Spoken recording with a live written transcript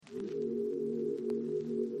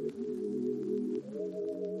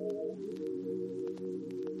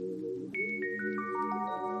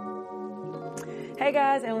Hey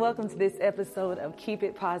guys, and welcome to this episode of Keep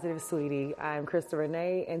It Positive, Sweetie. I'm Krista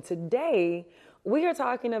Renee, and today we are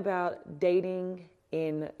talking about dating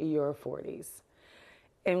in your 40s.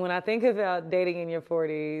 And when I think about dating in your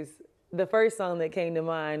 40s, the first song that came to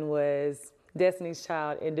mind was Destiny's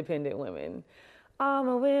Child, Independent Women. All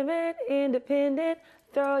my women independent,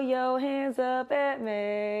 throw your hands up at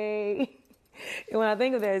me. And when I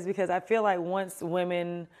think of that, it's because I feel like once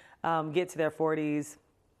women get to their 40s,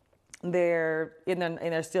 and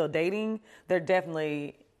they're still dating, they're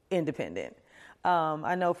definitely independent.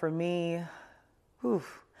 I know for me,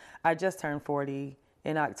 I just turned 40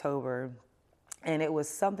 in October, and it was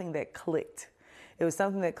something that clicked.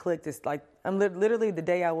 It's like, literally the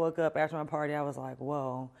day I woke up after my party, I was like,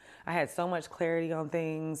 whoa. I had so much clarity on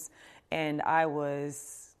things, and I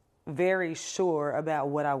was very sure about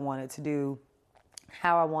what I wanted to do,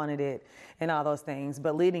 how I wanted it, and all those things.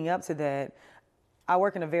 But leading up to that, I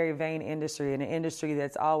work in a very vain industry, in an industry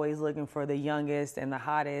that's always looking for the youngest and the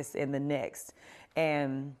hottest and the next.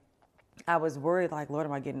 And I was worried, like, Lord,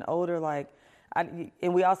 am I getting older? And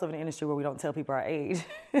we also have an industry where we don't tell people our age.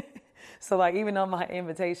 So, like, even on my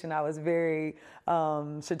invitation, I was very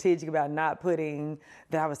strategic about not putting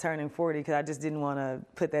that I was turning 40 because I just didn't want to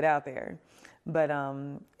put that out there. But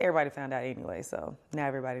everybody found out anyway, so now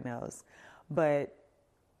everybody knows. But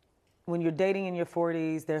when you're dating in your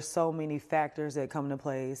 40s, there's so many factors that come into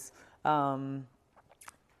place.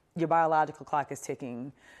 Your biological clock is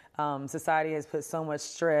ticking. Society has put so much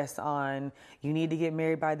stress on, you need to get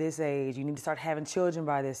married by this age, you need to start having children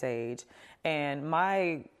by this age. And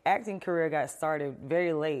my acting career got started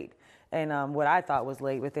very late, and what I thought was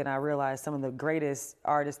late, but then I realized some of the greatest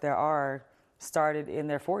artists there are started in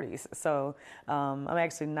their 40s. So I'm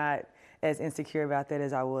actually not as insecure about that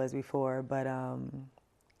as I was before, but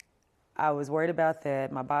I was worried about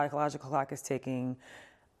that. My biological clock is ticking.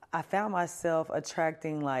 I found myself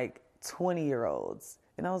attracting like 20-year-olds.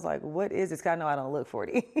 And I was like, what is this? Because I know I don't look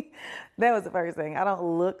 40. That was the first thing. I don't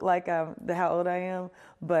look like how old I am,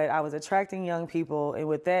 but I was attracting young people. And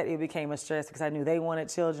with that, it became a stress because I knew they wanted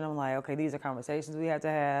children. I'm like, okay, these are conversations we have to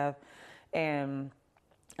have. And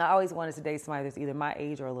I always wanted to date somebody that's either my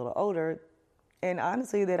age or a little older. And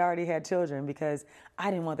honestly, that already had children because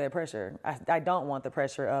I didn't want that pressure. I don't want the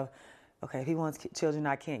pressure of, okay, if he wants children,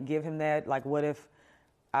 I can't give him that. Like, what if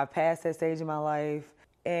I passed that stage in my life?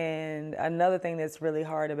 And another thing that's really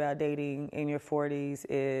hard about dating in your 40s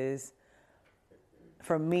is,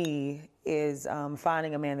 for me, is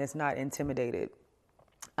finding a man that's not intimidated.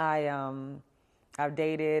 I've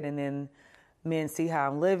dated, and then men see how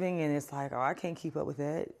I'm living, and it's like, oh, I can't keep up with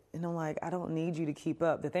that. And I'm like, I don't need you to keep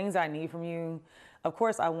up. The things I need from you, of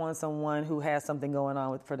course, I want someone who has something going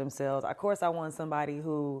on for themselves. Of course, I want somebody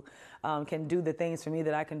who can do the things for me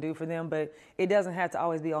that I can do for them, but it doesn't have to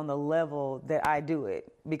always be on the level that I do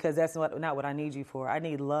it, because that's not what I need you for. I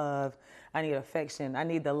need love. I need affection. I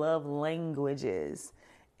need the love languages.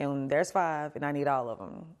 And there's 5, and I need all of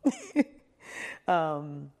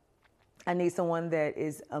them. I need someone that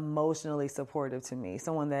is emotionally supportive to me,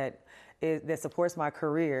 someone that supports my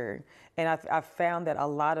career. And I've found that a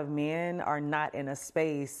lot of men are not in a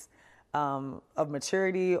space of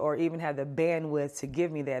maturity or even have the bandwidth to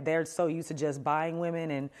give me that. They're so used to just buying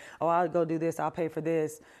women and, oh, I'll go do this, I'll pay for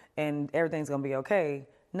this, and everything's going to be okay.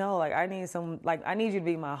 No, like, I need you to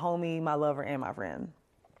be my homie, my lover, and my friend.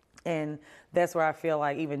 And that's where I feel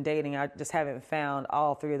like even dating, I just haven't found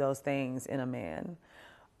all 3 of those things in a man.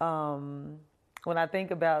 When I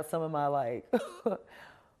think about some of my, like,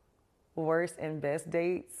 worst and best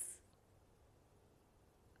dates,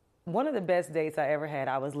 one of the best dates I ever had,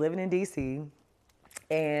 I was living in D.C.,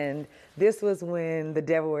 and this was when The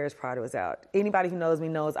Devil Wears Prada was out. Anybody who knows me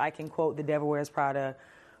knows I can quote The Devil Wears Prada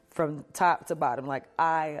from top to bottom. Like,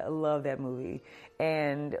 I love that movie.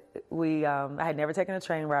 And I had never taken a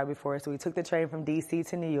train ride before, so we took the train from D.C.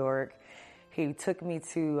 to New York. He took me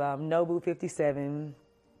to Nobu 57.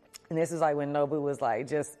 And this is like when Nobu was like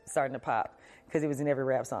just starting to pop, because it was in every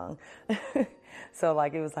rap song. So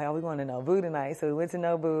like, it was like, oh, we're going to Nobu tonight. So we went to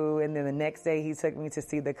Nobu, and then the next day he took me to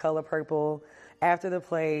see The Color Purple. After the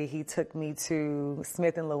play, he took me to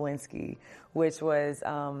Smith and Lewinsky, which was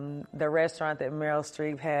the restaurant that Meryl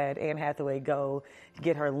Streep had Anne Hathaway go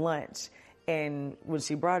get her lunch. And when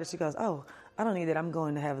she brought it, she goes, oh, I don't need that. I'm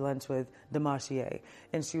going to have lunch with Demarchier.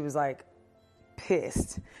 And she was like,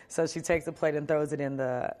 pissed. So she takes the plate and throws it in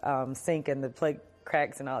the sink, and the plate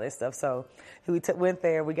cracks and all this stuff. So we went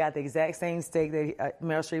there. We got the exact same steak that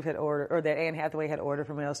Meryl Streep had ordered, or that Anne Hathaway had ordered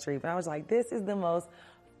from Meryl Streep. And I was like, this is the most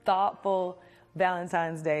thoughtful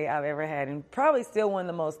Valentine's Day I've ever had, and probably still one of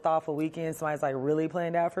the most thoughtful weekends somebody's like really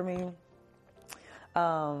planned out for me.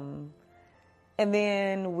 And And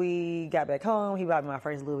then we got back home. He bought me my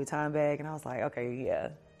first Louis Vuitton bag, and I was like, okay, yeah,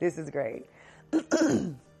 this is great.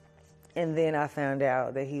 And then I found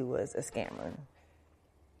out that he was a scammer.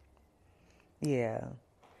 Yeah.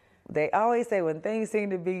 They always say when things seem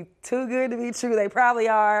to be too good to be true, they probably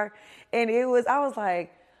are. And I was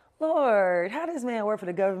like, Lord, how does this man work for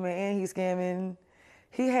the government and he's scamming?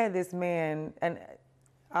 He had this man, and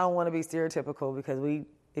I don't want to be stereotypical because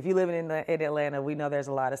if you live in Atlanta, we know there's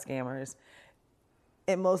a lot of scammers.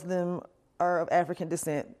 And most of them are of African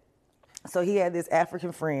descent. So he had this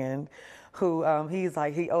African friend who he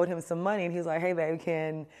owed him some money, and he was like, hey, babe,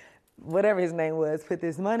 can whatever his name was, put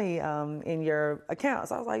this money in your account.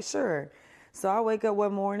 So I was like, sure. So I wake up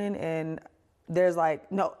one morning and there's like,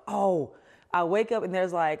 I wake up and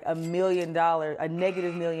there's like a negative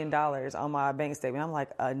 $1 million on my bank statement. I'm like,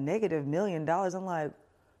 a negative $1 million? I'm like,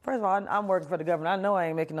 first of all, I'm working for the government. I know I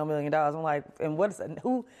ain't making no $1 million. I'm like, and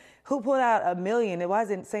who pulled out $1 million? It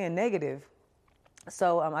wasn't saying negative.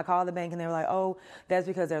 So I called the bank and they were like, oh, that's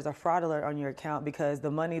because there's a fraud alert on your account because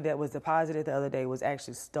the money that was deposited the other day was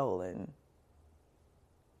actually stolen.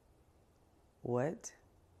 What?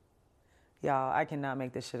 Y'all, I cannot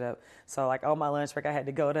make this shit up. So like on my lunch break, I had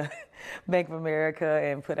to go to Bank of America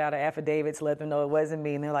and put out an affidavit to let them know it wasn't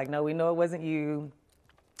me. And they're like, no, we know it wasn't you.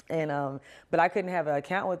 And but I couldn't have an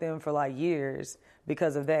account with them for like years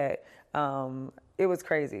because of that. It was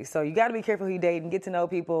crazy. So you got to be careful who you date and get to know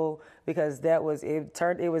people because it was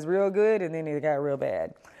real good and then it got real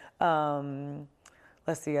bad.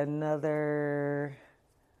 Let's see, another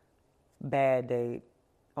bad date.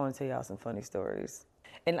 I want to tell y'all some funny stories.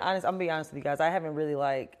 And I'm gonna be honest with you guys, I haven't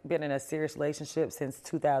really been in a serious relationship since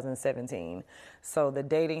 2017. So the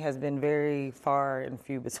dating has been very far and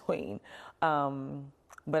few between.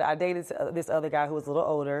 But I dated this other guy who was a little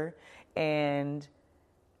older, and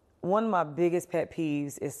one of my biggest pet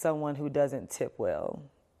peeves is someone who doesn't tip well.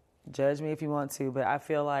 Judge me if you want to, but I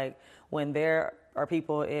feel like when there are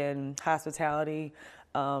people in hospitality,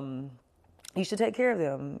 you should take care of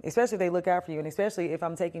them, especially if they look out for you, and especially if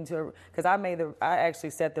I'm taking because I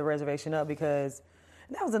actually set the reservation up because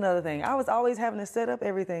that was another thing. I was always having to set up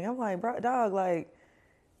everything. I'm like, bro, dog,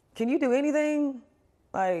 can you do anything?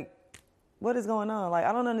 What is going on?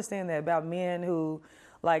 I don't understand that about men who,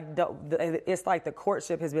 it's like the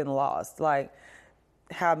courtship has been lost. Like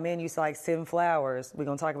how men used to send flowers. We're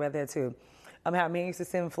going to talk about that too. How men used to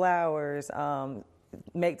send flowers,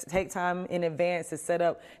 take time in advance to set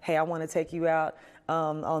up, hey, I want to take you out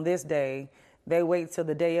on this day. They wait till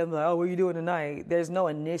the day of, oh, what are you doing tonight? There's no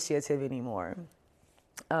initiative anymore.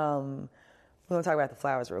 We're going to talk about the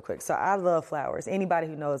flowers real quick. So I love flowers. Anybody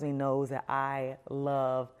who knows me knows that I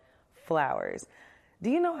love flowers. Do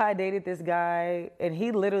you know I dated this guy and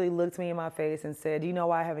he literally looked me in my face and said, do you know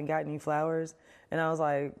why I haven't gotten you flowers? And I was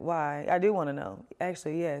like, why? I do want to know.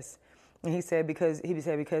 Actually, yes. And he said, because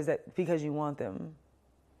you want them.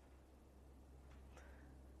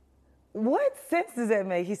 What sense does that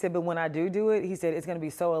make? He said, but when I do it, he said, it's going to be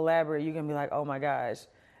so elaborate. You're going to be like, oh my gosh.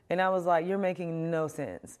 And I was like, you're making no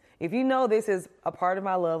sense. If you know this is a part of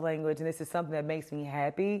my love language and this is something that makes me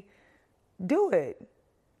happy, do it.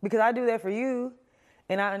 Because I do that for you.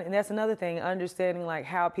 And that's another thing, understanding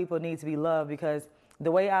how people need to be loved, because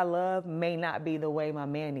the way I love may not be the way my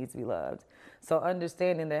man needs to be loved. So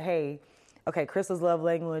understanding that, hey, okay, Crystal's love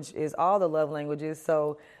language is all the love languages.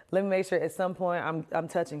 So let me make sure at some point I'm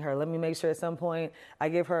touching her. Let me make sure at some point I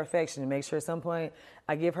give her affection. Make sure at some point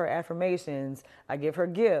I give her affirmations. I give her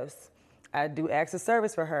gifts. I do acts of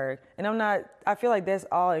service for her. And I feel like that's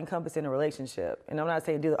all encompassed in a relationship. And I'm not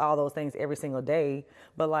saying do all those things every single day,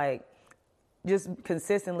 but just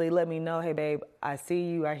consistently let me know, hey, babe, I see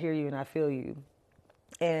you, I hear you, and I feel you.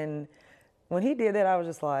 And when he did that, I was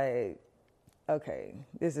just like, okay,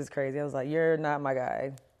 this is crazy. I was like, you're not my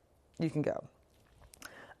guy. You can go.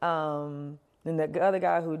 And the other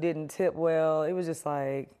guy who didn't tip well, it was just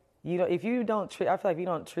I feel like if you don't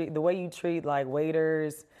treat the way you treat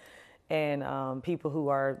waiters and people who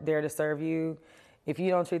are there to serve you, if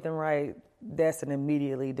you don't treat them right, that's an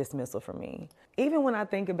immediately dismissal for me. Even when I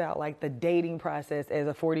think about the dating process as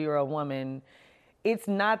a 40-year-old woman, it's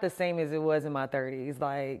not the same as it was in my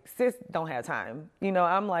 30s. Sis don't have time.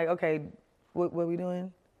 I'm like, okay, what are we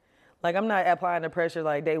doing? I'm not applying the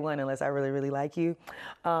pressure day one unless I really, really like you.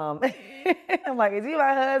 I'm like, is you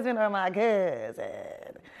my husband or my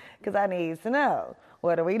cousin? Because I need to know,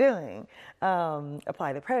 what are we doing?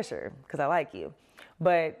 Apply the pressure because I like you.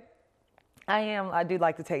 But I do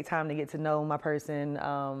like to take time to get to know my person.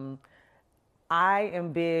 I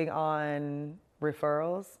am big on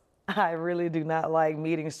referrals. I really do not like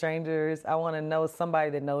meeting strangers. I want to know somebody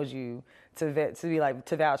that knows you to vouch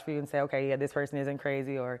for you and say, okay, yeah, this person isn't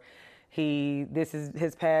crazy, or this is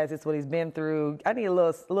his past, this is what he's been through. I need a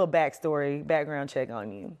little background check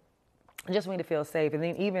on you, just for me to feel safe. And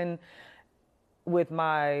then even with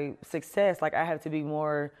my success, like I have to be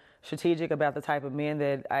more strategic about the type of men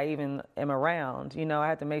that I even am around. You know, I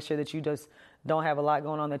have to make sure that you just don't have a lot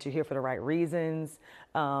going on, that you're here for the right reasons.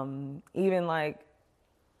 Even like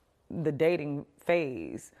the dating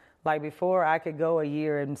phase. Like before, I could go a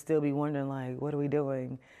year and still be wondering, like, what are we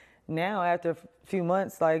doing? Now, after a few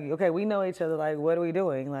months, like, okay, we know each other. Like, what are we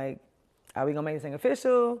doing? Like, are we gonna make this thing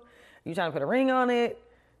official? You trying to put a ring on it?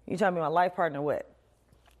 You trying to be my life partner? What?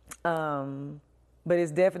 But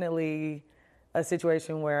it's definitely a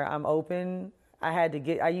situation where I'm open. I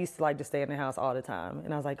used to like to stay in the house all the time.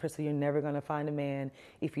 And I was like, Crystal, you're never gonna find a man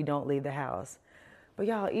if you don't leave the house. But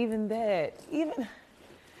y'all, even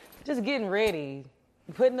just getting ready,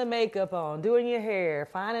 putting the makeup on, doing your hair,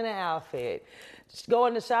 finding an outfit, just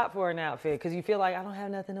going to shop for an outfit because you feel like I don't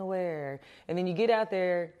have nothing to wear. And then you get out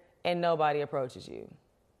there and nobody approaches you.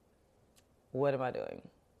 What am I doing?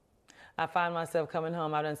 I find myself coming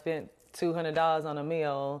home, I've done spent $200 on a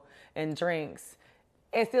meal and drinks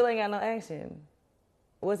and still ain't got no action.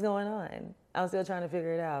 What's going on? I'm still trying to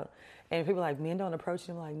figure it out. And people are like, men don't approach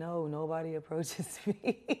you. I'm like, no, nobody approaches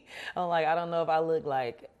me. I'm like, I don't know if I look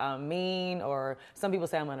like I'm mean, or some people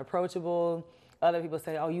say I'm unapproachable. Other people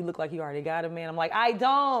say, oh, you look like you already got a man. I'm like, I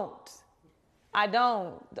don't. I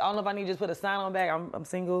don't know if I need to just put a sign on back. I'm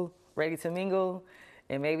single, ready to mingle,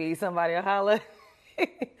 and maybe somebody will holler.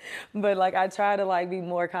 But like I try to like be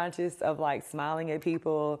more conscious of like smiling at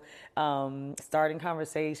people, starting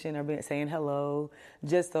conversation or saying hello,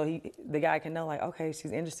 just so the guy can know like, okay,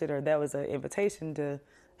 she's interested, or that was an invitation to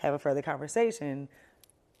have a further conversation.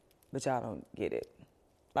 But y'all don't get it.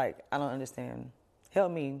 Like, I don't understand.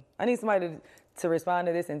 Help me. I need somebody to respond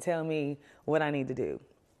to this and tell me what I need to do,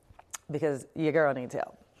 because your girl needs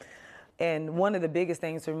help. And one of the biggest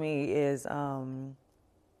things for me is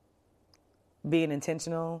being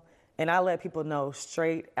intentional. And I let people know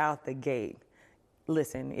straight out the gate.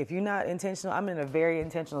 Listen, if you're not intentional, I'm in a very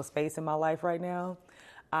intentional space in my life right now.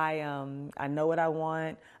 I know what I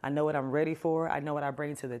want. I know what I'm ready for. I know what I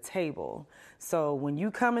bring to the table. So when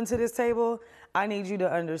you come into this table, I need you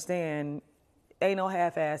to understand, ain't no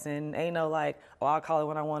half-assing. Ain't no like, oh, I'll call her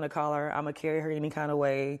when I want to call her. I'm going to carry her any kind of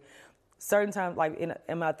way. Certain times, like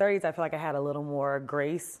in my 30s, I feel like I had a little more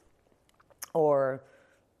grace, or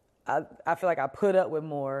I feel like I put up with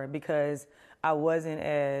more because I wasn't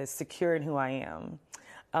as secure in who I am.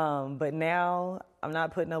 But now I'm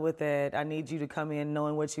not putting up with that. I need you to come in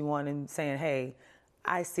knowing what you want and saying, hey,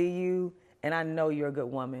 I see you and I know you're a good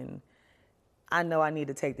woman. I know I need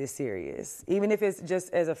to take this serious. Even if it's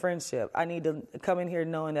just as a friendship, I need to come in here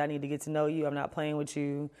knowing that I need to get to know you. I'm not playing with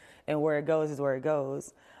you, and where it goes is where it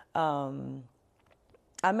goes.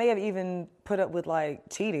 I may have even put up with like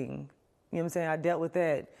cheating. You know what I'm saying? I dealt with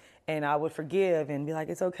that. And I would forgive and be like,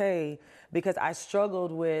 it's okay. Because I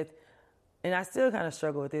struggled with, and I still kind of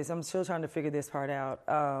struggle with this. I'm still trying to figure this part out.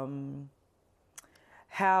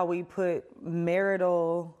 How we put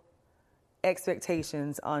marital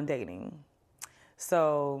expectations on dating.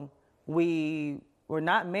 So we're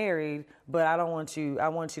not married, but I want you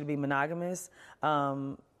to be monogamous,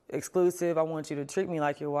 exclusive. I want you to treat me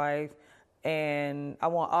like your wife. And I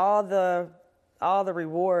want all the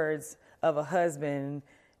rewards of a husband,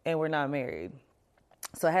 and we're not married.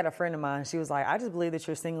 So I had a friend of mine, she was like, I just believe that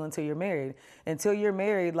you're single until you're married. Until you're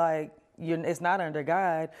married, like, it's not under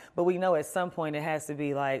God, but we know at some point it has to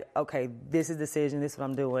be like, okay, this is the decision, this is what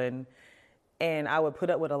I'm doing. And I would put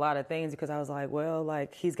up with a lot of things because I was like, well,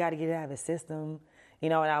 like, he's got to get it out of his system, you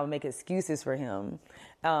know, and I would make excuses for him.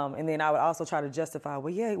 And then I would also try to justify,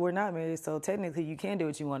 well, yeah, we're not married, so technically you can do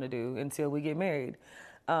what you want to do until we get married.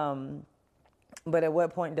 But at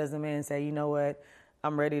what point does the man say, you know what,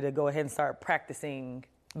 I'm ready to go ahead and start practicing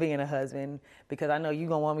being a husband, because I know you're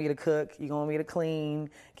going to want me to cook, you're going to want me to clean,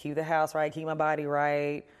 keep the house right, keep my body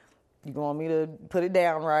right, you're going to want me to put it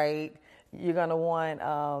down right, you're going to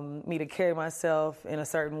want me to carry myself in a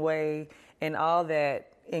certain way, and all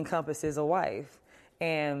that encompasses a wife.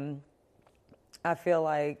 And I feel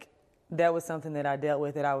like that was something that I dealt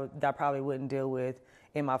with that I probably wouldn't deal with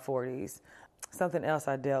in my 40s. Something else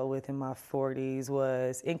I dealt with in my 40s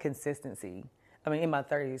was inconsistency. I mean, in my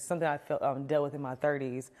 30s, something I dealt with in my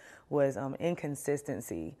 30s was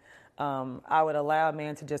inconsistency. I would allow a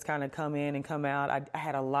man to just kind of come in and come out. I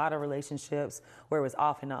had a lot of relationships where it was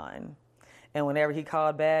off and on. And whenever he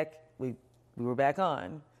called back, we were back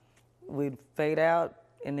on. We'd fade out,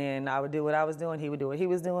 And then I would do what I was doing. He would do what he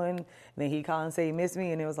was doing. And then he'd call and say he missed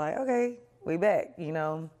me. And it was like, okay, we back, you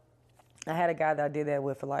know. I had a guy that I did that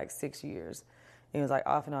with for like 6 years. It was like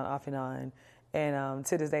off and on, off and on. And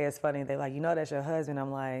to this day, it's funny. They're like, you know, that's your husband.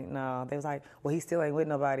 I'm like, no. They was like, well, he still ain't with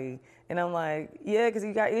nobody. And I'm like, yeah, because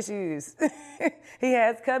he got issues. He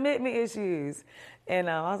has commitment issues. And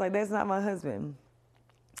I was like, that's not my husband.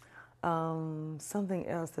 Something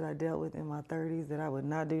else that I dealt with in my 30s that I would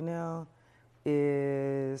not do now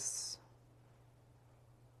is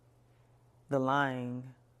the lying.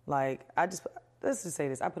 Like, let's just say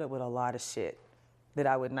this. I put up with a lot of shit that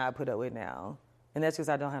I would not put up with now. And that's because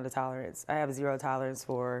I don't have the tolerance. I have zero tolerance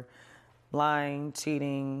for lying,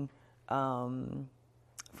 cheating,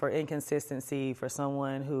 for inconsistency, for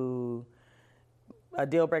someone who, a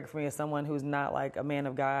deal breaker for me is someone who's not like a man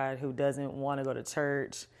of God, who doesn't want to go to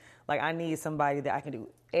church. Like, I need somebody that I can do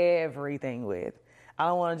everything with. I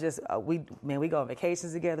don't want to just, we go on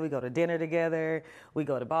vacations together, we go to dinner together, we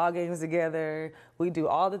go to ball games together, we do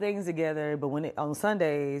all the things together, but on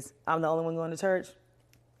Sundays, I'm the only one going to church.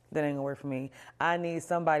 That ain't gonna work for me. I need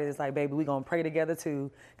somebody that's like, baby, we gonna pray together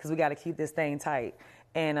too, because we gotta keep this thing tight.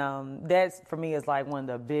 And that's, for me, is like one of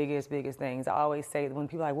the biggest things. I always say, when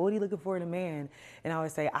people are like, well, what are you looking for in a man? And I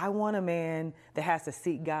always say, I want a man that has to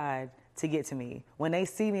seek God to get to me. When they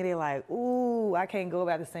see me, they're like, ooh, I can't go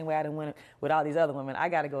about the same way I done went with all these other women. I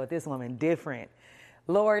gotta go with this woman different.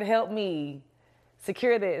 Lord, help me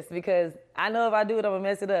secure this, because I know if I do it, I'm gonna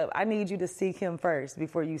mess it up. I need you to seek him first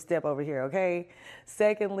before you step over here, okay?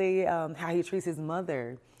 Secondly, how he treats his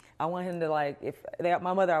mother. I want him to, like,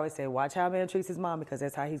 my mother always said, watch how a man treats his mom, because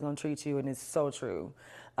that's how he's gonna treat you, and it's so true.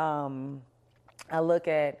 I look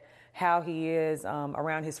at how he is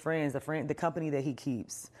around his friends, the company that he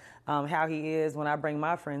keeps, how he is when I bring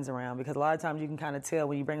my friends around, because a lot of times you can kind of tell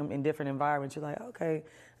when you bring them in different environments. You're like, okay,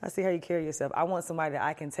 I see how you carry yourself. I want somebody that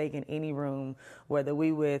I can take in any room, whether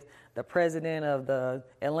we with the president of the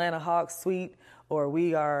Atlanta Hawks suite or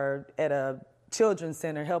we are at a children's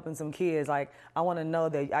center helping some kids. Like, I want to know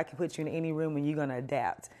that I can put you in any room and you're going to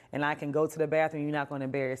adapt, and I can go to the bathroom, you're not going to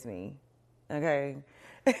embarrass me, okay?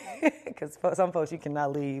 Because some folks, you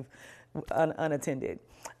cannot leave unattended.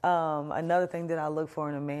 Another thing that I look for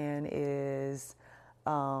in a man is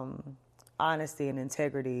honesty and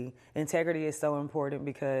integrity. Integrity is so important,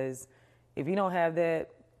 because if you don't have that,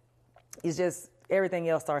 it's just everything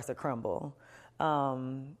else starts to crumble.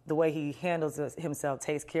 The way he handles himself,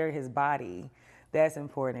 takes care of his body, that's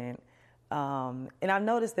important. And I've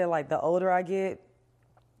noticed that, like, the older I get,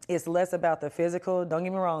 it's less about the physical. Don't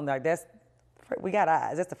get me wrong, like, we got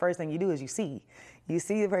eyes. That's the first thing you do is you see. You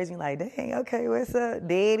see the person, you're like, dang, okay, what's up,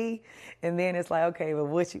 daddy? And then it's like, okay, but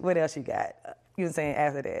what else you got? You know what I'm saying,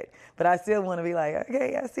 after that. But I still want to be like,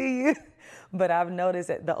 okay, I see you. But I've noticed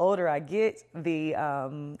that the older I get,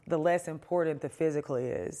 the less important the physical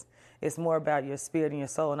is. It's more about your spirit and your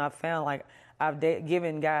soul. And I've found, like, I've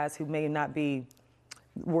given guys who may not be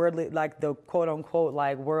worldly, like the quote unquote,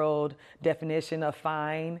 like, world definition of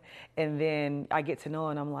fine. And then I get to know,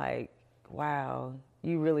 and I'm like, wow,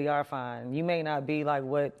 you really are fine. You may not be like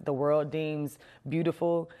what the world deems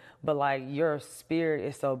beautiful, but, like, your spirit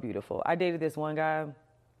is so beautiful. I dated this one guy,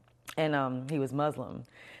 and he was Muslim.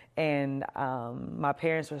 And my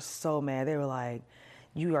parents were so mad. They were like,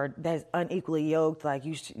 that's unequally yoked. Like,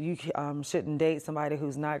 you shouldn't date somebody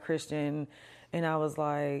who's not Christian. And I was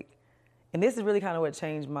like, and this is really kind of what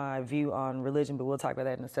changed my view on religion, but we'll talk about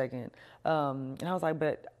that in a second. And I was like,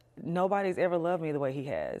 but nobody's ever loved me the way he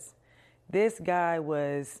has. This guy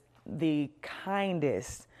was the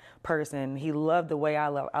kindest person. He loved the way I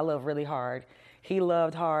love. I love really hard. He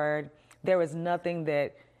loved hard. There was nothing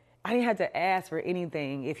that I didn't have to ask for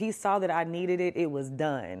anything. If he saw that I needed it, it was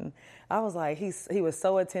done. I was like, he was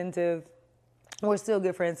so attentive. We're still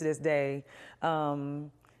good friends to this day.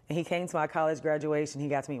 And he came to my college graduation. He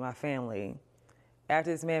got to meet my family.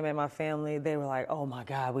 After this man met my family, they were like, oh my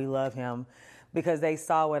God, we love him, because they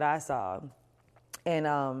saw what I saw.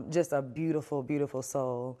 And just a beautiful, beautiful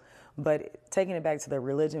soul. But taking it back to the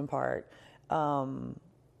religion part,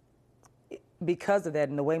 because of that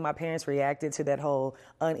and the way my parents reacted to that whole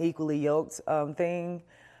unequally yoked thing,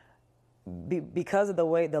 because of the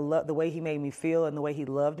way he made me feel and the way he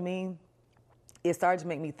loved me, it started to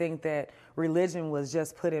make me think that religion was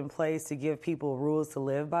just put in place to give people rules to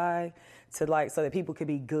live by, so that people could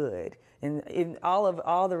be good. And in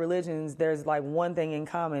all the religions, there's like one thing in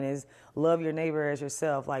common is love your neighbor as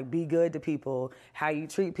yourself. Like, be good to people. How you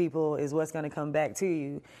treat people is what's going to come back to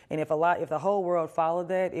you. And if the whole world followed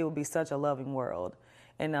that, it would be such a loving world.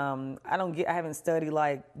 And I haven't studied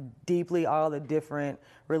like deeply all the different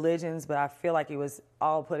religions, but I feel like it was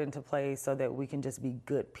all put into place so that we can just be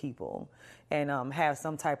good people and have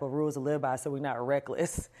some type of rules to live by so we're not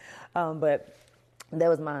reckless. But that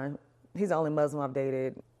was mine. He's the only Muslim I've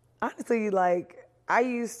dated. Honestly, like, I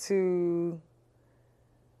used to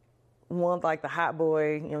want like the hot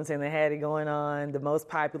boy, you know what I'm saying, that had it going on, the most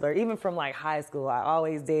popular, even from like high school. I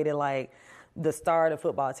always dated like the star of the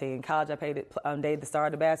football team. College, I dated the star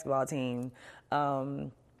of the basketball team.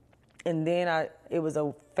 And then it was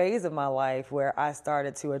a phase of my life where I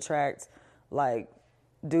started to attract like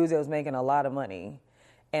dudes that was making a lot of money.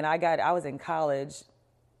 And I was in college,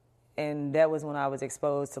 and that was when I was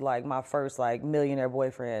exposed to like my first like millionaire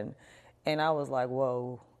boyfriend. And I was like,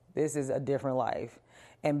 whoa, this is a different life.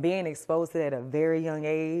 And being exposed to that at a very young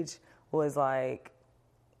age was like,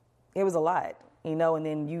 it was a lot. You know, and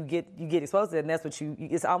then you get exposed to it, and that's what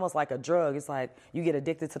it's almost like a drug. It's like you get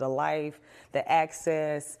addicted to the life, the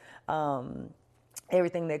access,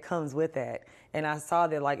 everything that comes with that. And I saw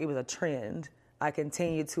that like it was a trend. I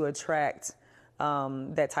continued to attract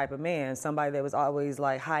that type of man, somebody that was always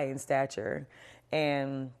like high in stature.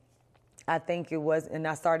 And I think and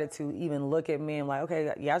I started to even look at men like,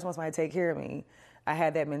 okay, yeah, I just want somebody to take care of me. I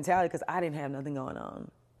had that mentality because I didn't have nothing going on.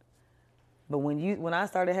 But when I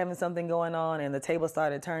started having something going on and the table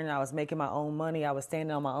started turning, I was making my own money. I was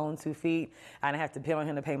standing on my own 2 feet. I didn't have to depend on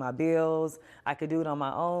him to pay my bills. I could do it on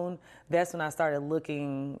my own. That's when I started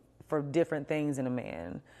looking for different things in a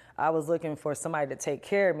man. I was looking for somebody to take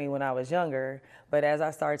care of me when I was younger. But as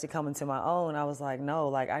I started to come into my own, I was like, no,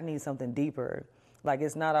 like I need something deeper. Like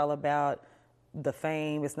it's not all about the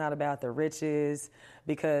fame. It's not about the riches.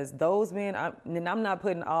 Because those men, I'm not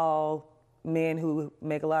putting all men who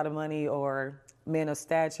make a lot of money or men of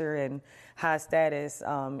stature and high status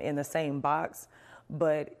in the same box,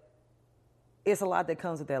 but it's a lot that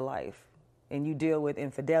comes with that life. And you deal with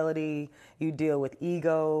infidelity, you deal with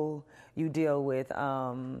ego, you deal with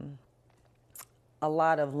a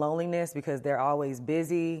lot of loneliness because they're always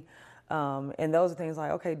busy. And those are things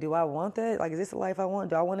like, okay, do I want that? Like, is this the life I want?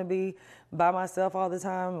 Do I want to be by myself all the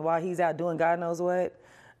time while he's out doing God knows what?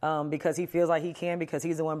 Because he feels like he can, because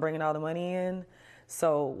he's the one bringing all the money in.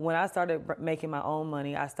 So when I started making my own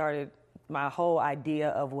money, my whole idea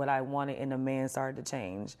of what I wanted in a man started to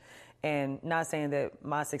change. And not saying that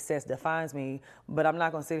my success defines me, but I'm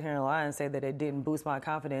not going to sit here and lie and say that it didn't boost my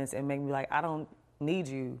confidence and make me like, I don't need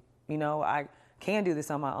you. You know, I can do this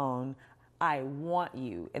on my own. I want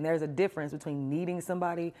you. And there's a difference between needing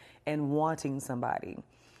somebody and wanting somebody.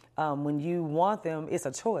 When you want them, it's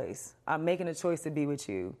a choice. I'm making a choice to be with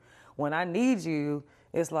you. When I need you,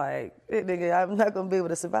 it's like, nigga, I'm not going to be able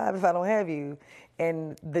to survive if I don't have you.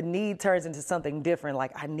 And the need turns into something different.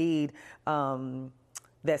 Like I need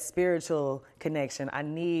that spiritual connection. I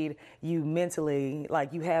need you mentally,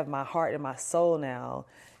 like you have my heart and my soul now.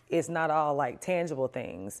 It's not all like tangible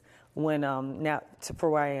things when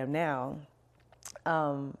for where I am now.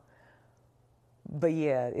 But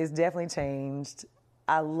yeah, it's definitely changed.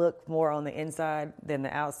 I look more on the inside than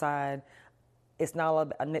the outside. It's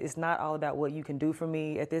not all about what you can do for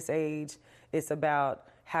me at this age. It's about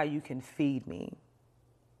how you can feed me.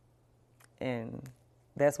 And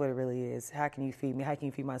that's what it really is. How can you feed me? How can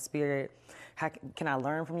you feed my spirit? How can I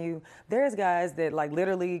learn from you? There's guys that like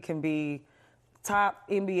literally can be top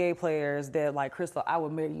NBA players that like, Crystal, I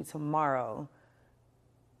would marry you tomorrow.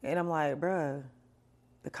 And I'm like, bruh,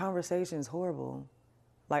 the conversation's horrible.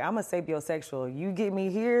 Like, I'm a sapiosexual. You get me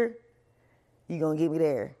here, you gonna get me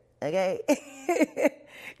there, okay?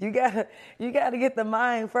 you gotta get the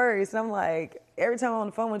mind first. And I'm like, every time I'm on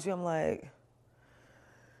the phone with you, I'm like,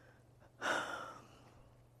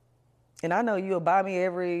 and I know you'll buy me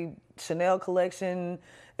every Chanel collection,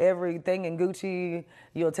 everything in Gucci.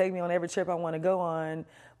 You'll take me on every trip I want to go on.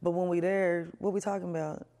 But when we there, what we talking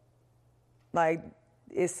about? Like,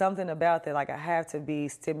 it's something about that. Like, I have to be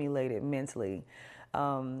stimulated mentally.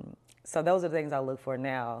 So those are the things I look for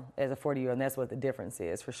now as a 40-year-old, and that's what the difference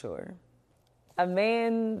is for sure. A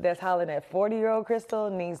man that's hollering at 40-year-old Crystal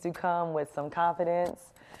needs to come with some confidence,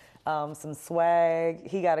 some swag.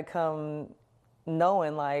 He got to come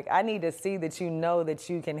knowing, like, I need to see that you know that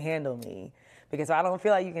you can handle me. Because if I don't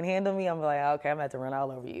feel like you can handle me, I'm like, okay, I'm about to run all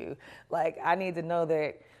over you. Like, I need to know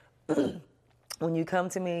that when you come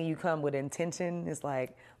to me, you come with intention. It's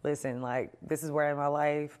like, listen, like, this is where I'm in my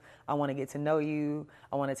life. I want to get to know you.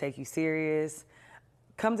 I want to take you serious.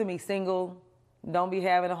 Come to me single. Don't be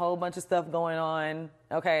having a whole bunch of stuff going on,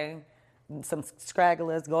 okay? Some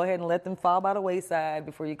stragglers. Go ahead and let them fall by the wayside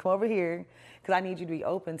before you come over here, because I need you to be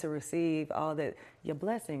open to receive all that your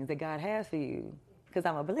blessings that God has for you, because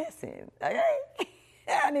I'm a blessing, okay?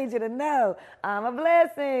 I need you to know I'm a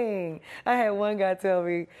blessing. I had one guy tell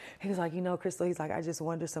me, he was like, Crystal, he's like, I just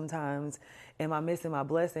wonder sometimes, am I missing my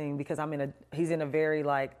blessing? Because he's in a very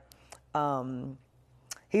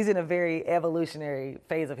he's in a very evolutionary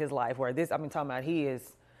phase of his life where talking about he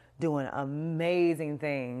is doing amazing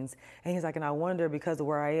things. And he's like, and I wonder because of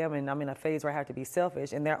where I am and I'm in a phase where I have to be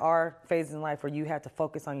selfish. And there are phases in life where you have to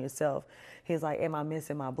focus on yourself. He's like, am I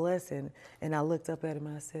missing my blessing? And I looked up at him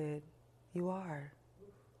and I said, you are.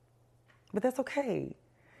 But that's okay.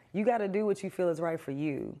 You got to do what you feel is right for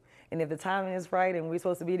you. And if the timing is right and we're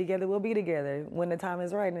supposed to be together, we'll be together when the time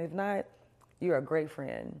is right. And if not, you're a great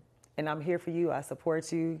friend. And I'm here for you. I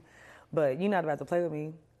support you. But you're not about to play with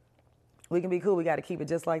me. We can be cool. We got to keep it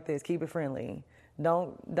just like this. Keep it friendly.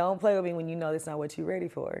 Don't play with me when you know that's not what you're ready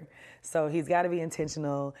for. So he's got to be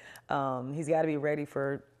intentional. He's got to be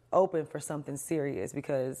open for something serious,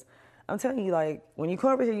 because I'm telling you, like, when you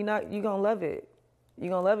come over here, you're gonna love it.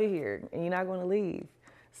 You're gonna love it here, and you're not gonna leave.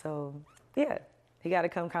 So yeah, he got to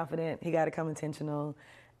come confident. He got to come intentional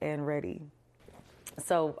and ready.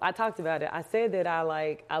 So I talked about it. I said that I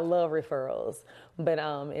love referrals. But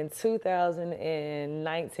in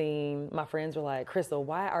 2019, my friends were like, Crystal,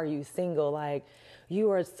 why are you single? Like, you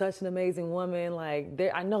are such an amazing woman. Like,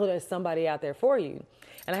 I know there's somebody out there for you.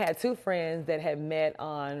 And I had two friends that had met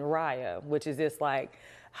on Raya, which is this like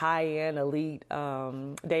high-end elite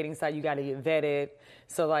dating site. You got to get vetted.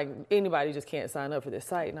 So like anybody just can't sign up for this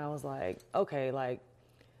site. And I was like, okay, like,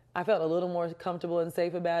 I felt a little more comfortable and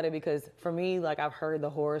safe about it, because for me, like, I've heard the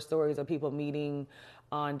horror stories of people meeting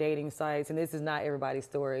on dating sites, and this is not everybody's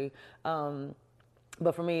story.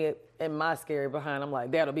 But for me, in my scary behind, I'm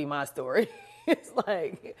like, that'll be my story. It's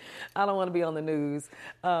like, I don't want to be on the news,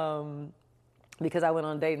 because I went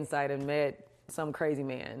on a dating site and met some crazy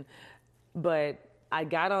man. But I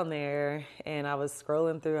got on there and I was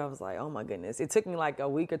scrolling through. I was like, oh my goodness. It took me like a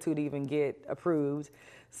week or two to even get approved.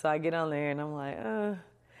 So I get on there and I'm like,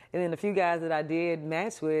 And then the few guys that I did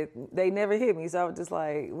match with, they never hit me. So I was just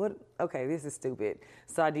like, what? Okay, this is stupid.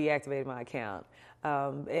 So I deactivated my account.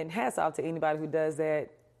 And hats off to anybody who does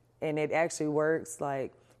that and it actually works.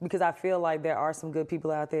 Like, because I feel like there are some good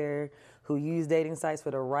people out there who use dating sites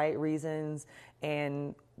for the right reasons.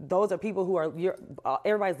 And those are people who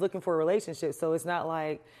everybody's looking for a relationship. So it's not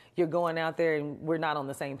like you're going out there and we're not on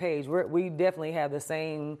the same page. We definitely have the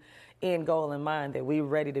same end goal in mind, that we're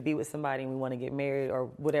ready to be with somebody and we want to get married or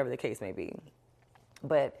whatever the case may be.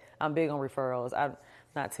 But I'm big on referrals. I'm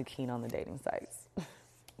not too keen on the dating sites.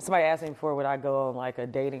 Somebody asked me before, would I go on like a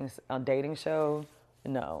dating show?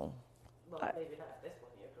 No. Well, maybe not this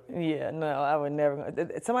one year. Yeah, no, I would never.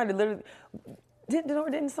 Somebody literally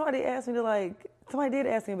didn't somebody ask me to somebody did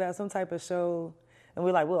ask me about some type of show, and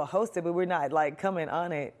we're like, we'll host it, but we're not like coming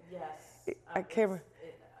on it. Yes. I can't.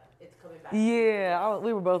 It's coming back. Yeah,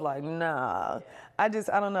 we were both like, nah. Yeah. I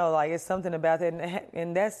don't know, like, it's something about that,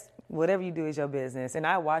 and that's, whatever you do is your business. And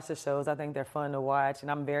I watch the shows. I think they're fun to watch,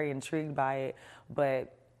 and I'm very intrigued by it,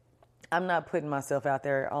 but I'm not putting myself out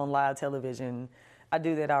there on live television. I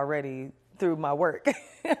do that already through my work.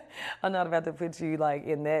 I'm not about to put you like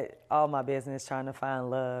in that, all my business, trying to find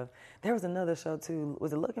love. There was another show too.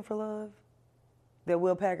 Was it Looking for Love? That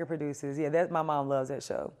Will Packer produces. Yeah, my mom loves that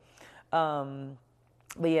show.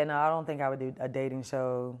 But yeah, no, I don't think I would do a dating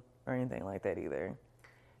show or anything like that either.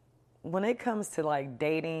 When it comes to like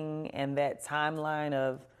dating and that timeline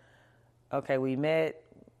of, okay, we met,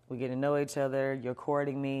 we get to know each other, you're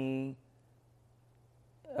courting me.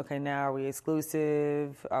 Okay, now are we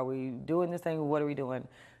exclusive? Are we doing this thing? What are we doing?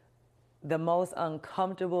 The most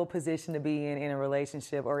uncomfortable position to be in a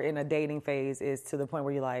relationship or in a dating phase is to the point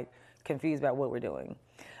where you're like confused about what we're doing.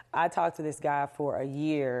 I talked to this guy for a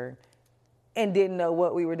year and didn't know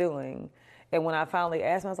what we were doing. And when I finally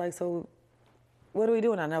asked him, I was like, so what are we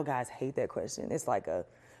doing? I know guys hate that question. It's like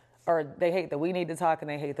or they hate that we need to talk, and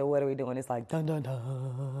they hate that what are we doing? It's like, dun, dun,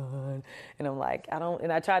 dun. And I'm like,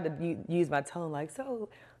 and I tried to use my tone like, so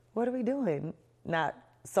what are we doing? Not,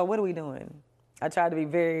 so what are we doing? I tried to be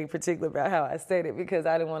very particular about how I said it, because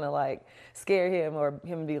I didn't want to like scare him or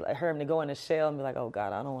him to go in a shell and be like, oh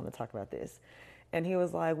God, I don't want to talk about this. And he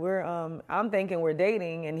was like, I'm thinking we're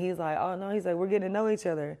dating. And he's like, oh no, he's like, we're getting to know each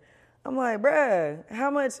other. I'm like, bruh,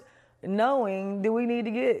 how much knowing do we need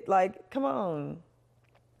to get? Like, come on.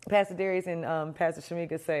 Pastor Darius and Pastor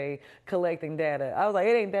Shamika say collecting data. I was like,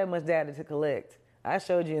 it ain't that much data to collect. I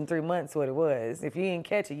showed you in 3 months what it was. If you didn't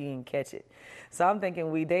catch it, you didn't catch it. So I'm thinking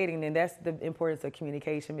we dating, and that's the importance of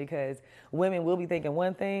communication, because women will be thinking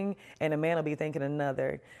one thing and a man will be thinking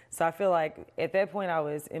another. So I feel like at that point I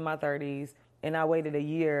was in my 30s and I waited a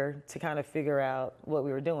year to kind of figure out what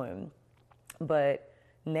we were doing. But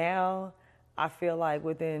now I feel like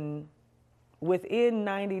within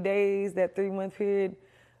 90 days, that 3-month period,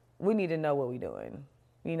 we need to know what we're doing.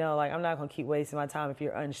 You know, like I'm not gonna keep wasting my time if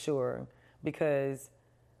you're unsure, because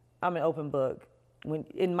I'm an open book.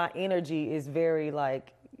 And my energy is very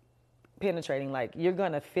like penetrating. Like you're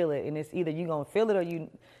gonna feel it, and it's either you gonna feel it or you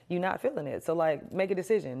not feeling it. So like make a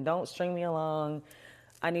decision. Don't string me along.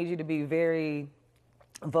 I need you to be very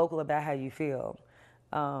vocal about how you feel.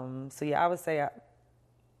 So yeah, I would say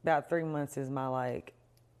about 3 months is my like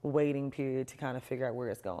waiting period to kind of figure out where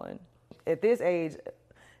it's going. At this age,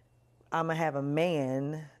 I'm gonna have a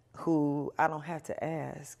man who I don't have to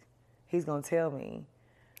ask. He's gonna tell me,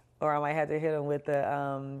 or I might have to hit him with the.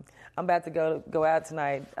 I'm about to go out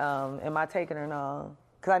tonight. Am I taking her or no?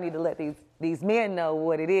 Because I need to let these men know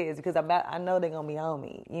what it is, because I know they're gonna be on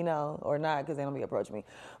me, you know, or not, because they're gonna be approaching me.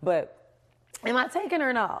 But am I taking her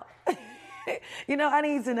or not? You know, I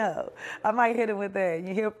need to know. I might hit him with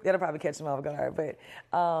that. That'll probably catch him off guard. But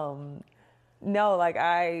no, like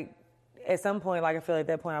at some point, like I feel like at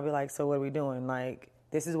that point, I'll be like, so what are we doing? Like,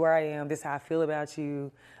 this is where I am. This is how I feel about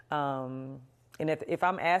you. And if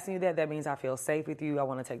I'm asking you that means I feel safe with you. I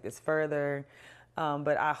want to take this further.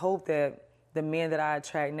 But I hope that the men that I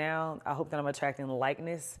attract now, I hope that I'm attracting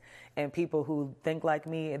likeness and people who think like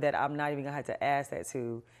me, that I'm not even going to have to ask that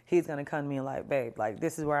to. He's going to come to me and like, babe, like,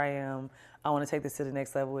 this is where I am. I want to take this to the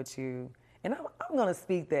next level with you. And I'm going to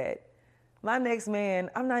speak that. My next man,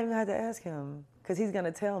 I'm not even going to have to ask him, because he's going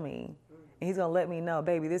to tell me. And he's going to let me know,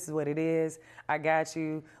 baby, this is what it is. I got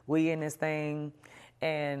you. We in this thing.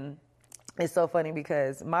 And it's so funny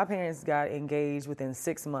because my parents got engaged within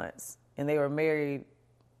 6 months, and they were married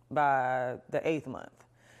by the 8th month.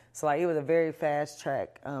 So like it was a very fast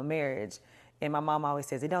track marriage. And my mom always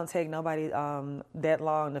says, it don't take nobody that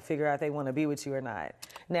long to figure out if they want to be with you or not.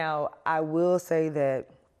 Now, I will say that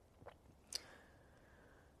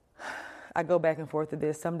I go back and forth with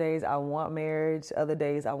this. Some days I want marriage. Other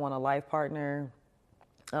days I want a life partner.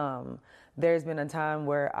 There's been a time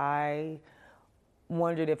where I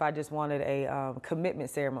wondered if I just wanted a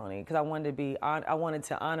commitment ceremony, because I wanted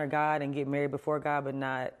to honor God and get married before God, but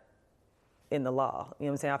not in the law. You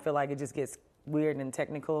know what I'm saying? I feel like it just gets weird and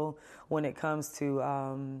technical when it comes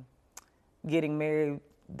to getting married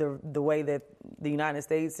the way that the United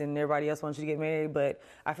States and everybody else wants you to get married. But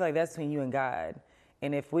I feel like that's between you and God.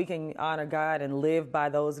 And if we can honor God and live by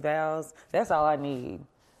those vows, that's all I need.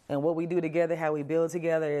 And what we do together, how we build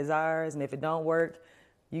together, is ours. And if it don't work,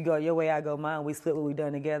 you go your way, I go mine. We split what we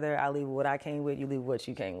done together. I leave what I came with, you leave what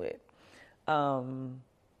you came with.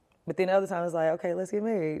 But then other times it's like, okay, let's get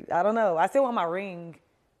married. I don't know. I still want my ring.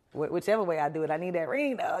 Whichever way I do it, I need that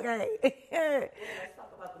ring though, okay? Let's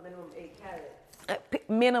talk about the minimum 8 carats.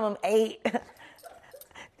 Minimum 8.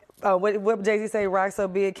 What Jay-Z say, rock so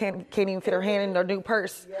big, can't even fit her hand in her new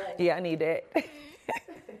purse. Yes. Yeah, I need that.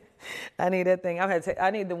 I need that thing.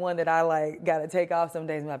 I need the one that I like got to take off some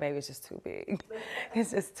days. My baby, it's just too big.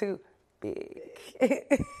 It's just too big.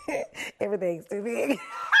 Everything's too big.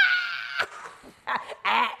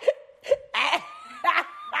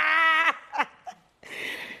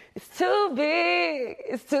 It's too big.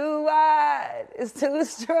 It's too wide. It's too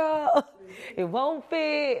strong. It won't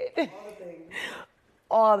fit.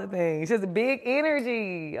 All the things. Just a big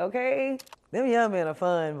energy, okay? Them young men are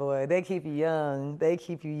fun, boy. They keep you young. They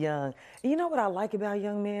keep you young. And you know what I like about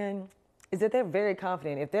young men? Is that they're very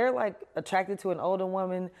confident. If they're like attracted to an older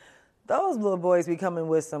woman, those little boys be coming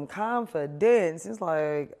with some confidence. It's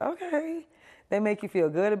like, okay. They make you feel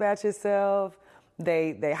good about yourself.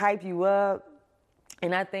 They hype you up.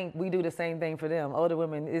 And I think we do the same thing for them. Older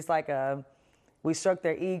women, it's like we stroke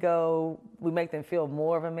their ego. We make them feel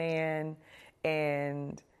more of a man.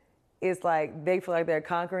 And it's like they feel like they're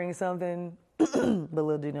conquering something, but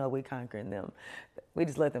little do you know we conquering them. We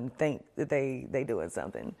just let them think that they doing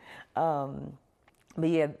something. But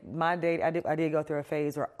yeah, my date, I did go through a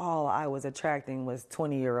phase where all I was attracting was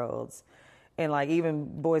 20-year-olds. And like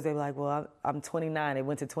even boys, they were like, well, I'm 29. They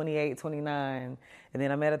went to 28, 29. And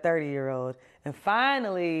then I met a 30-year-old. And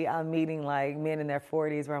finally, I'm meeting like men in their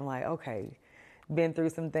 40s where I'm like, okay, been through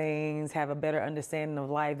some things, have a better understanding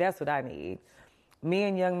of life. That's what I need. Me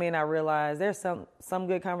and young men, I realize there's some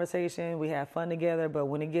good conversation. We have fun together. But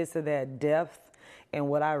when it gets to that depth and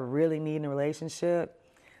what I really need in a relationship,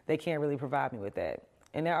 they can't really provide me with that.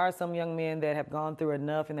 And there are some young men that have gone through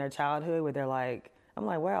enough in their childhood where they're like, I'm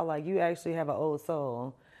like, wow, like you actually have an old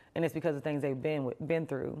soul. And it's because of things they've been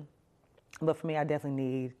through. But for me, I definitely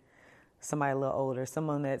need somebody a little older,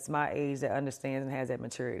 someone that's my age that understands and has that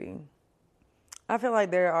maturity. I feel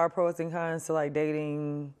like there are pros and cons to like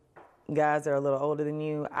dating guys that are a little older than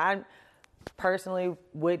you. I personally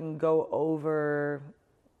wouldn't go over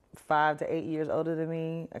 5 to 8 years older than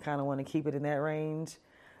me. I kind of want to keep it in that range.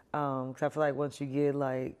 Because I feel like once you get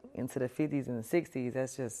like into the 50s and the 60s,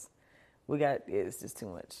 that's just, it's just too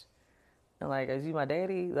much. And like, is you my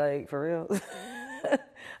daddy? Like, for real?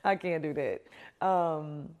 I can't do that.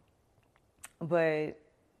 But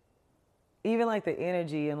even like the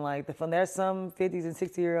energy and like the fun, there's some 50s and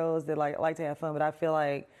 60-year-olds that like to have fun, but I feel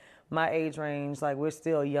like my age range, like we're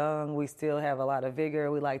still young. We still have a lot of vigor.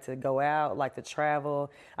 We like to go out, like to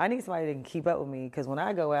travel. I need somebody that can keep up with me because when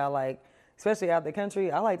I go out, like, especially out the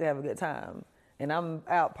country, I like to have a good time. And I'm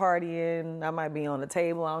out partying. I might be on the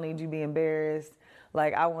table. I don't need you to be embarrassed.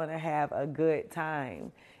 Like, I want to have a good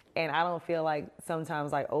time. And I don't feel like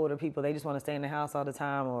sometimes like older people, they just want to stay in the house all the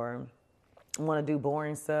time or want to do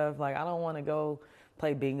boring stuff. Like, I don't want to go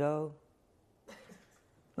play bingo.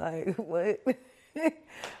 Like, what?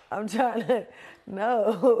 I'm trying to,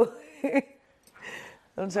 no.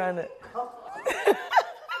 I'm trying to.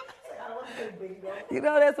 You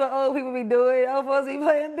know, that's what old people be doing. Old folks be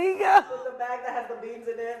playing bingo. With the bag that has the beans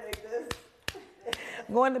in it, like this.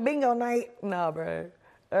 Going to bingo night. Nah, bro.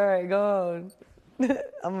 All right, go on.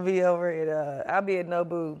 I'm going to be over at, I'll be at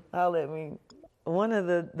Nobu. Holler at me. One of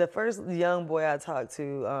the first young boy I talked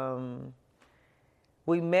to,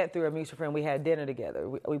 we met through a mutual friend. We had dinner together.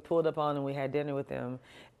 We pulled up on him. We had dinner with him.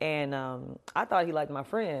 And I thought he liked my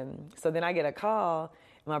friend. So then I get a call,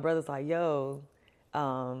 and my brother's like, yo,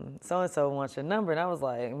 so-and-so wants your number. And I was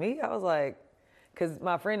like, me? I was like, because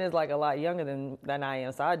my friend is like a lot younger than I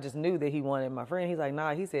am. So I just knew that he wanted my friend. He's like,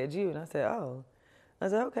 nah, he said you. And I said, oh. I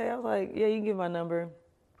said, okay. I was like, yeah, you can give my number.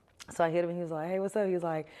 So I hit him, and he was like, hey, what's up? He was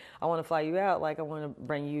like, I want to fly you out. Like, I want to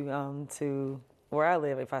bring you to where I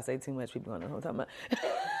live. If I say too much, people don't know what I'm talking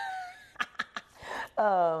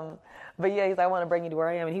about. But yeah, he's like, I want to bring you to where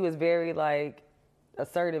I am. And he was very like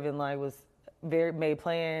assertive and like made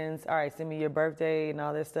plans. All right, send me your birthday and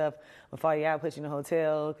all this stuff. I'll fly you out, put you in a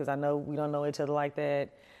hotel because I know we don't know each other like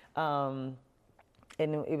that. And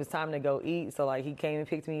it was time to go eat. So like he came and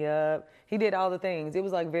picked me up. He did all the things. It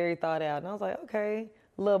was like very thought out. And I was like, okay,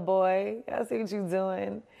 little boy, I see what you're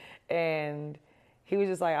doing. And he was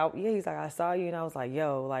just like, he's like, I saw you. And I was like,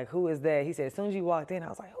 yo, like, who is that? He said, as soon as you walked in, I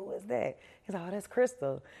was like, who is that? He's like, oh, that's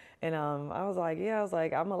Crystal. And I was like, yeah, I was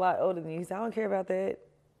like, I'm a lot older than you. He said, I don't care about that.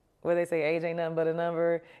 Where they say age ain't nothing but a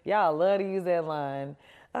number. Y'all love to use that line.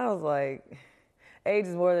 I was like, age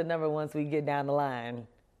is more than a number once we get down the line.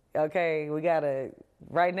 Okay, we gotta,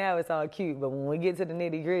 right now it's all cute, but when we get to the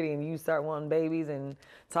nitty gritty and you start wanting babies and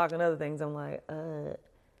talking other things, I'm like,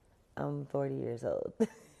 I'm 40 years old.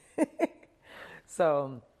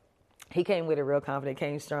 So he came with it real confident,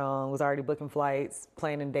 came strong, was already booking flights,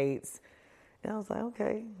 planning dates. And I was like,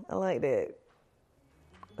 okay, I like that.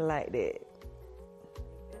 I like that.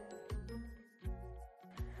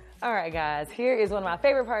 All right, guys, here is one of my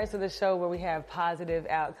favorite parts of the show where we have positive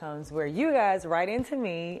outcomes, where you guys write into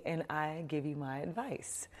me and I give you my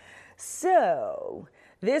advice. So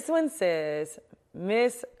this one says,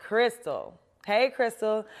 Miss Crystal. Hey,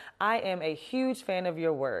 Crystal, I am a huge fan of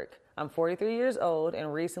your work. I'm 43 years old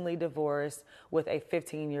and recently divorced with a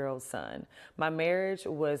 15-year-old son. My marriage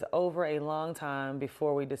was over a long time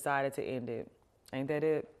before we decided to end it. Ain't that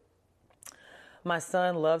it? My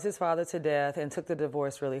son loves his father to death and took the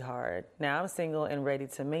divorce really hard. Now I'm single and ready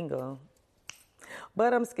to mingle.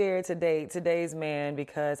 But I'm scared to date today's man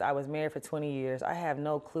because I was married for 20 years. I have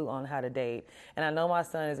no clue on how to date. And I know my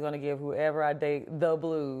son is going to give whoever I date the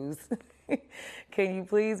blues. Can you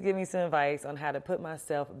please give me some advice on how to put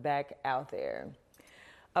myself back out there?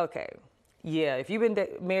 Okay. Yeah, if you've been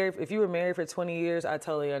married, if you were married for 20 years, I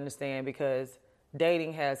totally understand because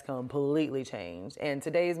dating has completely changed. And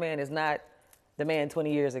today's man is not the man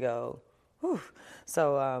 20 years ago. Whew.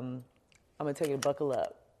 So I'm going to tell you to buckle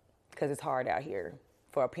up because it's hard out here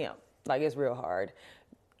for a pimp. Like, it's real hard.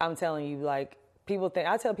 I'm telling you, like,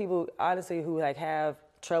 I tell people, honestly, who, like, have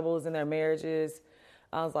troubles in their marriages,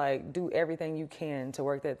 I was like, do everything you can to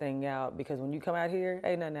work that thing out because when you come out here,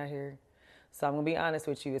 ain't nothing out here. So I'm going to be honest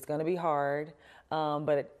with you. It's going to be hard,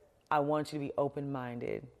 but I want you to be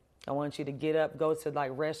open-minded. I want you to get up, go to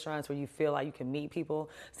like restaurants where you feel like you can meet people.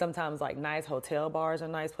 Sometimes like nice hotel bars are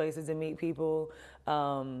nice places to meet people.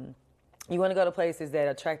 You want to go to places that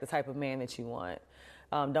attract the type of man that you want.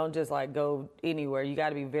 Don't just like go anywhere. You got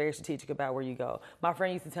to be very strategic about where you go. My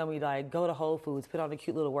friend used to tell me like, go to Whole Foods, put on a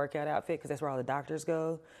cute little workout outfit because that's where all the doctors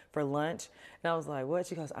go for lunch. And I was like, what?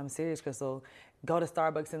 She goes, I'm serious, Crystal. Go to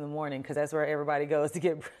Starbucks in the morning because that's where everybody goes to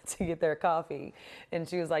get their coffee. And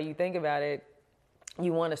she was like, you think about it.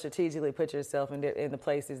 You want to strategically put yourself in the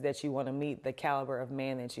places that you want to meet the caliber of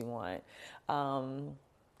man that you want.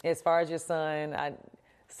 As far as your son,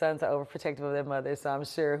 Sons are overprotective of their mothers, so I'm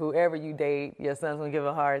sure whoever you date, your son's gonna give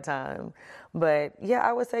a hard time. But yeah,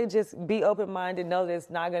 I would say just be open-minded. Know that it's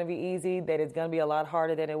not gonna be easy, that it's gonna be a lot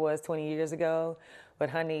harder than it was 20 years ago. But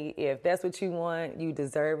honey, if that's what you want, you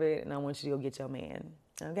deserve it, and I want you to go get your man.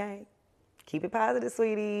 Okay? Keep it positive,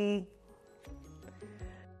 sweetie.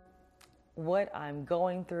 What I'm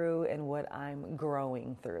going through and what I'm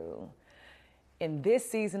growing through. In this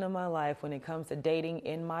season of my life, when it comes to dating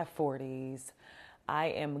in my 40s, I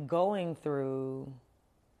am going through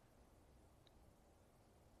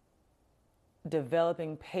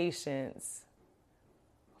developing patience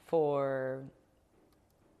for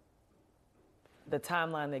the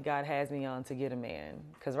timeline that God has me on to get a man.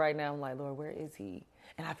 Because right now I'm like, Lord, where is he?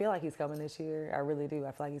 And I feel like he's coming this year. I really do.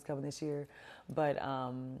 I feel like he's coming this year. But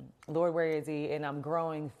Lord, where is he? And I'm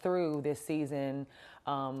growing through this season,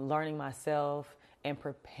 learning myself and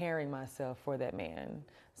preparing myself for that man.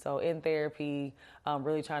 So in therapy,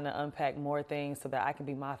 really trying to unpack more things so that I can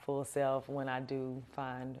be my full self when I do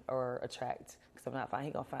find or attract, because I'm not fine,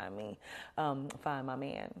 he gonna find me, find my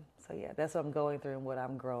man. So yeah, that's what I'm going through and what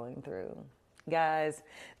I'm growing through. Guys,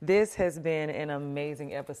 this has been an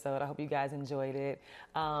amazing episode. I hope you guys enjoyed it.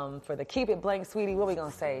 For the Keep It Blank, sweetie, what are we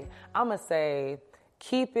gonna say? I'm gonna say,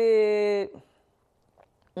 keep it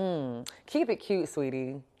cute,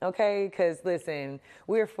 sweetie, okay? Because listen,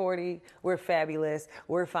 we're 40, we're fabulous,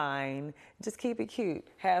 we're fine. Just keep it cute,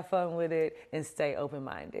 have fun with it, and stay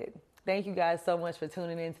open-minded. Thank you guys so much for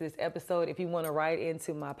tuning into this episode. If you want to write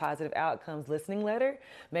into my Positive Outcomes listening letter,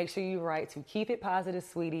 make sure you write to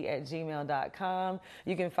keepitpositivesweetie@gmail.com.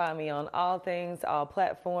 You can find me on all things, all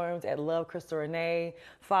platforms at Love Crystal Renee.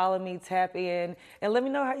 Follow me, tap in, and let me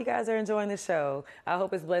know how you guys are enjoying the show. I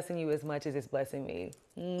hope it's blessing you as much as it's blessing me.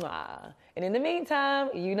 Mwah. And in the meantime,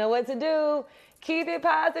 you know what to do. Keep it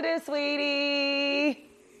positive, sweetie.